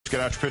get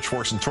out your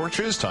pitchforks and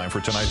torches. Time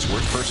for tonight's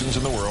worst persons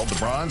in the world. The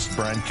bronze,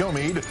 Brian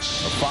Kilmeade of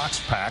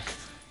Fox Pack.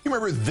 You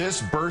remember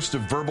this burst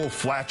of verbal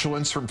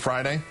flatulence from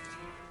Friday?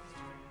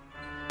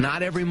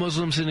 Not every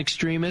Muslim's an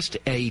extremist,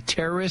 a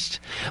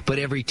terrorist, but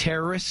every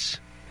terrorist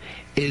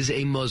is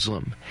a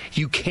Muslim.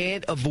 You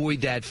can't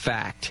avoid that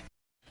fact.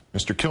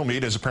 Mr.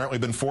 Kilmeade has apparently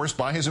been forced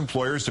by his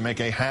employers to make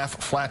a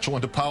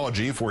half-flatulent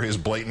apology for his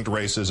blatant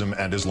racism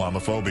and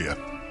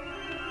Islamophobia.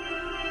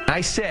 I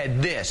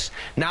said this,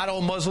 not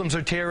all Muslims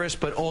are terrorists,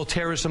 but all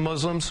terrorists are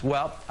Muslims.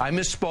 Well, I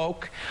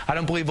misspoke. I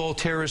don't believe all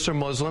terrorists are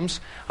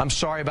Muslims. I'm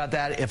sorry about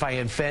that if I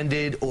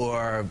offended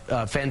or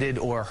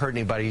hurt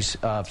anybody's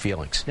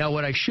feelings. Now,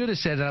 what I should have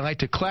said, and I'd like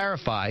to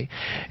clarify,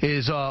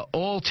 is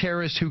all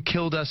terrorists who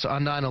killed us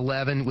on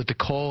 9/11 with the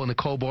coal and the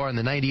coal bar and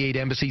the 98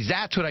 embassies,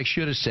 that's what I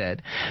should have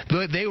said.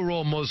 They were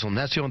all Muslim.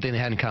 That's the only thing they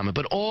had in common.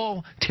 But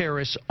all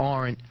terrorists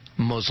aren't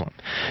Muslim.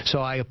 So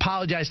I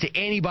apologize to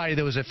anybody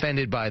that was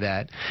offended by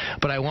that,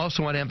 but I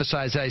also want to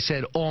emphasize that I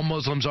said all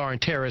Muslims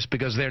aren't terrorists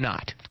because they're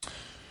not.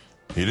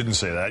 You didn't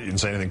say that. You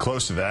didn't say anything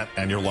close to that,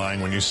 and you're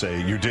lying when you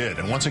say you did.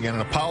 And once again,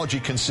 an apology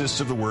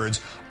consists of the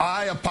words,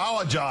 I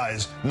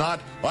apologize, not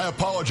I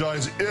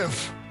apologize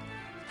if.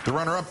 The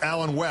runner-up,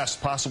 Alan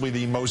West, possibly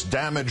the most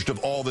damaged of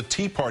all the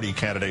Tea Party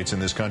candidates in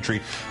this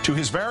country, to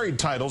his varied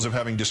titles of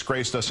having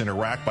disgraced us in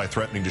Iraq by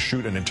threatening to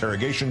shoot an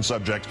interrogation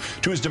subject,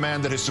 to his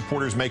demand that his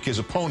supporters make his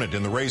opponent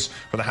in the race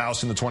for the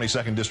House in the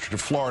 22nd District of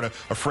Florida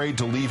afraid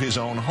to leave his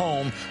own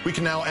home, we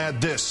can now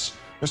add this.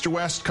 Mr.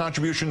 West's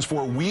contributions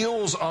for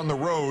Wheels on the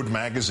Road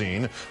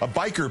magazine, a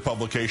biker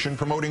publication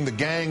promoting the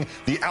gang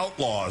The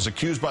Outlaws,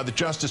 accused by the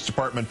Justice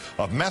Department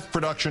of meth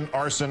production,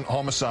 arson,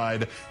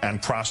 homicide,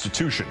 and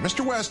prostitution.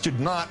 Mr. West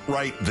did not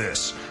write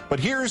this, but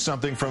here's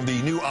something from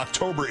the new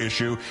October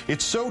issue.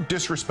 It's so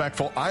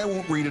disrespectful, I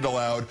won't read it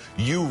aloud.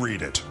 You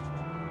read it.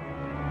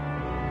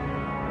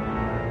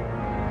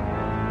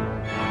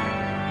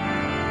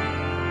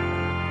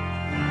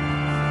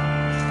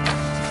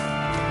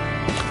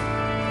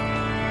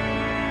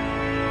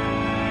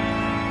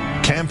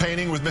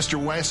 Campaigning with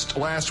Mr. West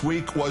last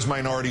week was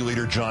Minority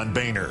Leader John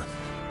Boehner.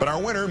 But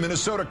our winner,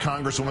 Minnesota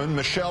Congresswoman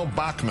Michelle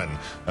Bachmann,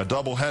 a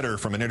doubleheader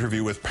from an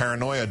interview with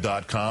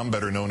Paranoia.com,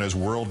 better known as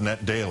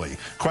WorldNet Daily.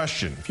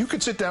 Question, if you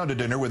could sit down to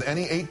dinner with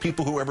any 8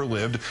 people who ever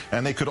lived,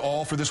 and they could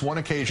all, for this one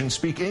occasion,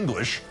 speak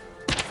English,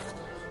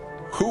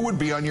 who would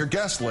be on your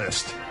guest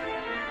list?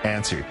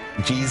 Answer,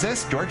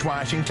 Jesus, George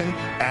Washington,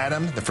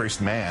 Adam, the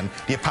first man,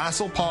 the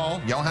Apostle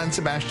Paul, Johann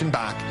Sebastian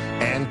Bach,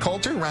 Ann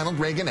Coulter, Ronald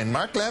Reagan, and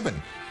Mark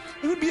Levin.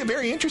 It would be a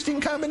very interesting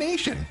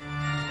combination.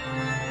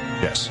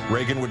 Yes,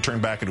 Reagan would turn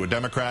back into a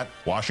Democrat.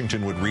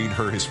 Washington would read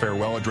her his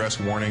farewell address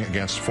warning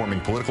against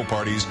forming political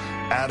parties.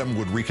 Adam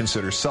would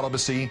reconsider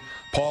celibacy.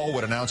 Paul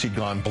would announce he'd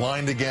gone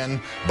blind again.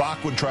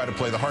 Bach would try to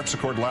play the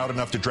harpsichord loud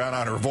enough to drown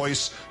out her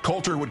voice.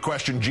 Coulter would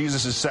question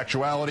Jesus'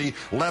 sexuality.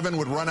 Levin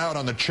would run out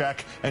on the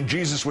check, and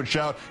Jesus would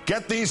shout,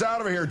 "Get these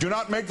out of here. Do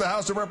not make the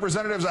House of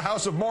Representatives a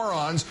house of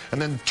morons," and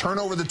then turn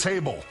over the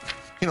table.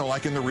 You know,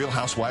 like in The Real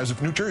Housewives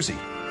of New Jersey.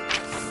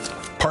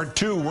 Part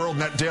 2,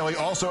 WorldNet Daily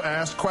also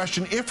asked,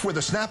 question, if with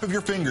a snap of your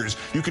fingers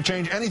you could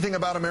change anything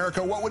about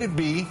America, what would it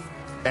be?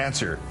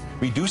 Answer,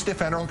 reduce the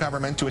federal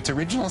government to its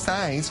original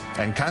size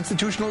and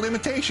constitutional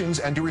limitations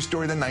and to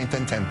restore the 9th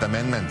and 10th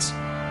Amendments.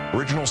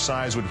 Original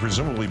size would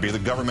presumably be the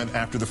government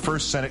after the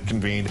first Senate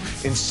convened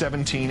in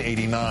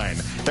 1789.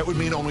 That would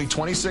mean only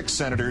 26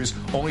 senators,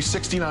 only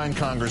 69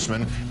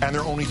 congressmen, and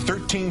there are only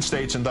 13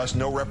 states and thus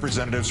no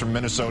representatives from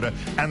Minnesota,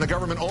 and the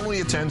government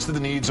only attends to the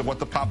needs of what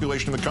the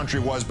population of the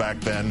country was back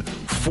then,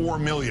 4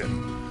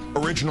 million.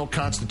 Original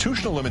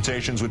constitutional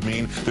limitations would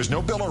mean there's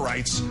no Bill of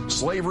Rights,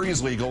 slavery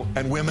is legal,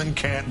 and women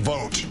can't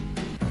vote.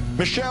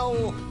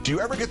 Michelle, do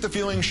you ever get the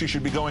feeling she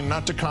should be going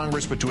not to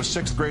Congress but to a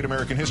 6th grade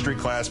American history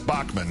class?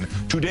 Bachmann,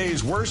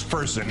 today's worst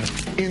person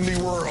in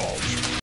the world.